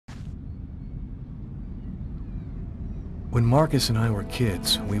When Marcus and I were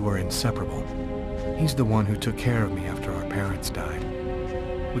kids, we were inseparable. He's the one who took care of me after our parents died.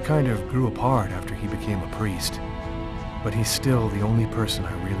 We kind of grew apart after he became a priest. But he's still the only person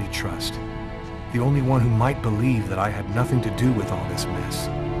I really trust. The only one who might believe that I had nothing to do with all this mess.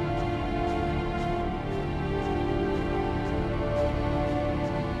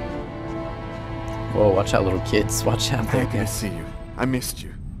 Whoa, watch out, little kids. Watch out. I'm happy to see you. I missed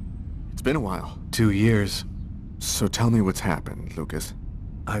you. It's been a while. 2 years. So tell me what's happened, Lucas.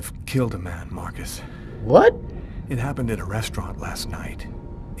 I've killed a man, Marcus. What? It happened at a restaurant last night.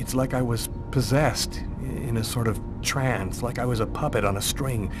 It's like I was possessed, in a sort of trance, like I was a puppet on a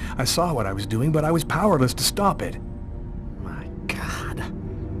string. I saw what I was doing, but I was powerless to stop it. My God.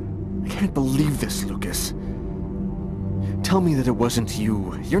 I can't believe this, Lucas. Tell me that it wasn't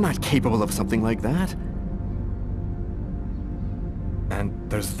you. You're not capable of something like that. And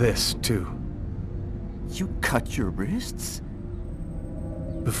there's this, too. You cut your wrists?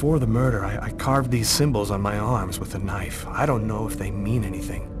 Before the murder, I carved these symbols on my arms with a knife. I don't know if they mean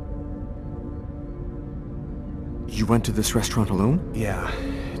anything. You went to this restaurant alone? Yeah.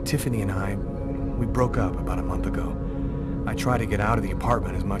 Tiffany and I, we broke up about a month ago. I try to get out of the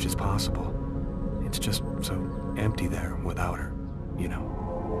apartment as much as possible. It's just so empty there without her, you know.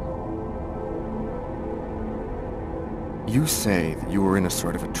 You say that you were in a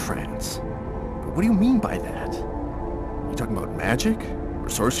sort of a trance. But what do you mean by that? You talking about magic? Or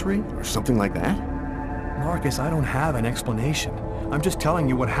sorcery? Or something like that? Marcus, I don't have an explanation. I'm just telling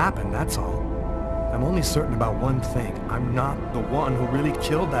you what happened, that's all. I'm only certain about one thing. I'm not the one who really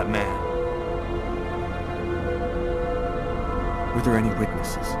killed that man. Were there any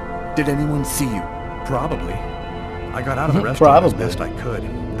witnesses? Did anyone see you? Probably. I got out of the restaurant as Probably. best I could.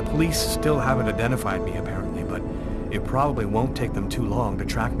 The police still haven't identified me, apparently, but it probably won't take them too long to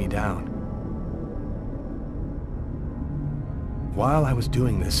track me down. While I was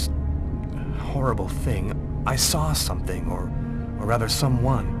doing this horrible thing, I saw something, or rather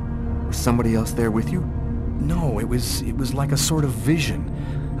someone. Was somebody else there with you? No, it was like a sort of vision.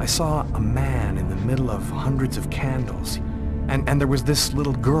 I saw a man in the middle of hundreds of candles, and there was this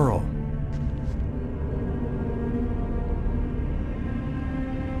little girl.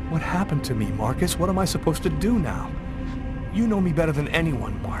 What happened to me, Marcus? What am I supposed to do now? You know me better than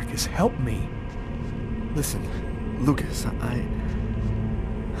anyone, Marcus. Help me. Listen, Lucas, I'm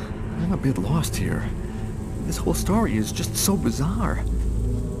a bit lost here. This whole story is just so bizarre.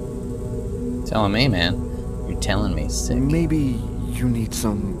 Telling me, man. You're telling me, sick. Maybe you need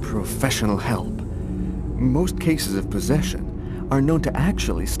some professional help. Most cases of possession are known to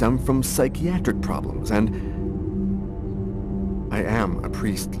actually stem from psychiatric problems, and I am a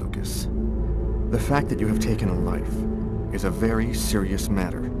priest, Lucas. The fact that you have taken a life is a very serious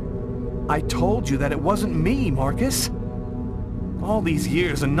matter. I told you that it wasn't me, Marcus. All these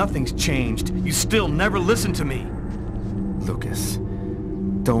years and nothing's changed. You still never listen to me. Lucas,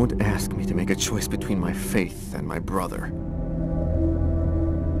 don't ask me to make a choice between my faith and my brother.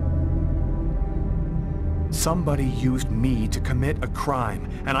 Somebody used me to commit a crime,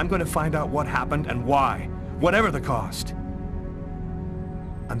 and I'm going to find out what happened and why, whatever the cost.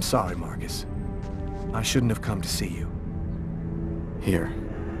 I'm sorry, Marcus. I shouldn't have come to see you. Here.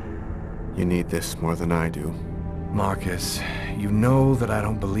 You need this more than I do. Marcus, you know that I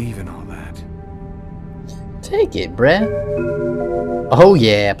don't believe in all that. Take it, bruh. Oh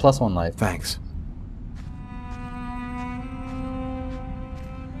yeah, +1 life. Thanks.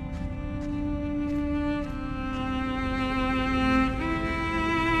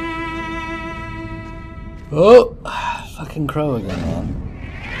 Oh, fucking crow again, man.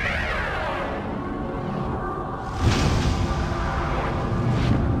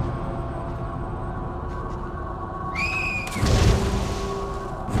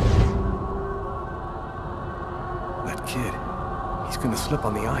 That kid, he's gonna slip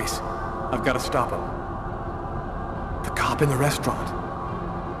on the ice. I've got to stop him. The cop in the restaurant.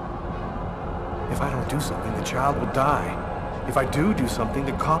 If I don't do something, the child will die. If I do something,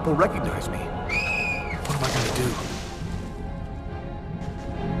 the cop will recognize me. What am I gonna do?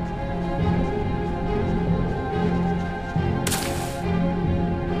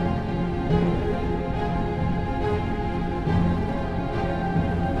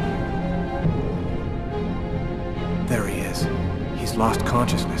 There he is. He's lost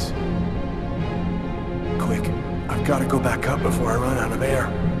consciousness. Quick, I've got to go back up before I run out of air.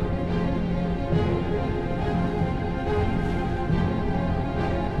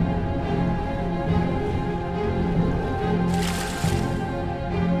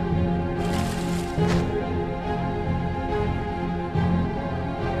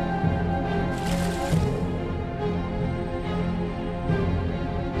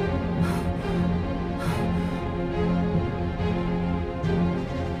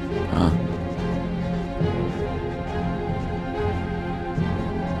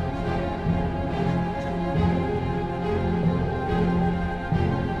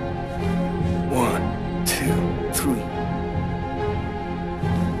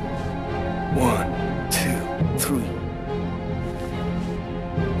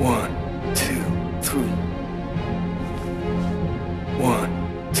 1, 2, 3.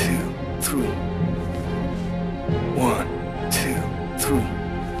 1, 2, 3. 1, 2, 3.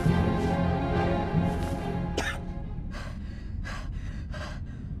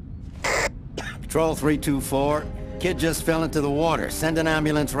 Patrol 324. Kid just fell into the water. Send an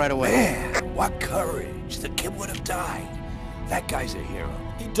ambulance right away. Man, what courage. The kid would have died. That guy's a hero.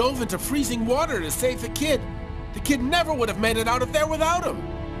 He dove into freezing water to save the kid. The kid never would have made it out of there without him.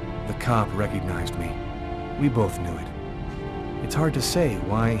 The cop recognized me. We both knew it. It's hard to say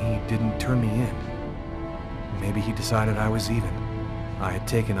why he didn't turn me in. Maybe he decided I was even. I had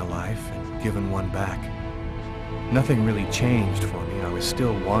taken a life and given one back. Nothing really changed for me. I was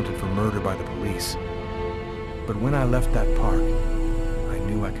still wanted for murder by the police. But when I left that park, I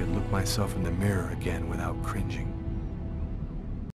knew I could look myself in the mirror again without cringing.